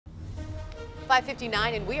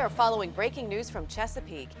5:59, and we are following breaking news from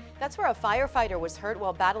Chesapeake. That's where a firefighter was hurt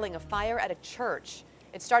while battling a fire at a church.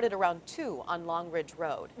 It started around 2 on Long Ridge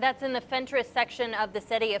Road. That's in the Fentress section of the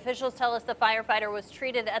city. Officials tell us the firefighter was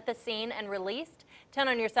treated at the scene and released. 10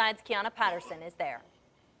 on your side's Kiana Patterson is there.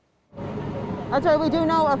 That's right, we do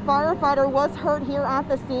know a firefighter was hurt here at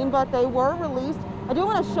the scene, but they were released. I do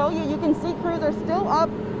want to show you, you can see crews are still up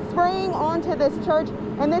spraying onto this church,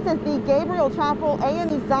 and this is the Gabriel Chapel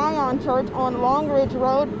AME Zion Church on Long Ridge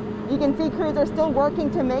Road. You can see crews are still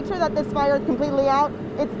working to make sure that this fire is completely out.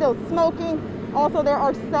 It's still smoking. Also, there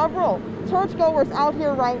are several churchgoers out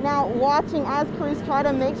here right now watching as crews try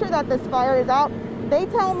to make sure that this fire is out. They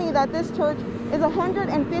tell me that this church is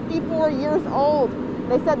 154 years old.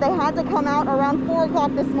 They said they had to come out around 4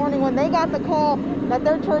 o'clock this morning when they got the call that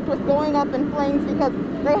their church was going up in flames, because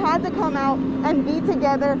they had to come out and be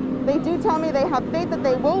together. They do tell me they have faith that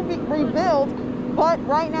they will rebuild, but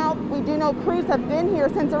right now we do know crews have been here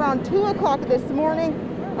since around 2 o'clock this morning,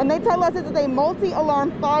 and they tell us this is a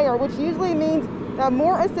multi-alarm fire, which usually means that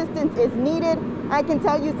more assistance is needed. I can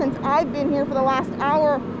tell you, since I've been here for the last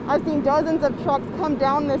hour, I've seen dozens of trucks come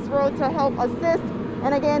down this road to help assist.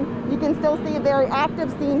 And again, you can still see a very active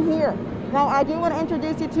scene here. Now, I do want to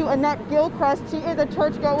introduce you to Annette Gilchrist. She is a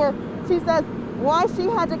churchgoer. She says why she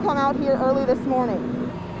had to come out here early this morning.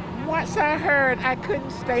 Once I heard I couldn't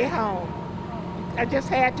stay home, I just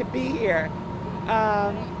had to be here.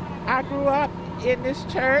 I grew up in this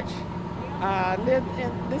church,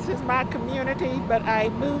 this is my community, but I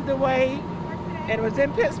moved away and was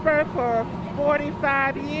in Pittsburgh for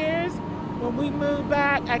 45 years. When we moved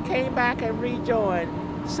back, I came back and rejoined.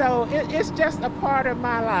 So it's just a part of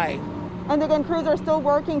my life. And again, crews are still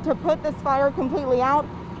working to put this fire completely out.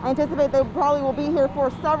 I anticipate they probably will be here for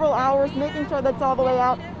several hours, making sure that's all the way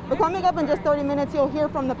out. But coming up in just 30 minutes, you'll hear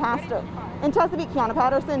from the pastor. In Chesapeake, Kiana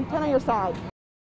Patterson, 10 on your side.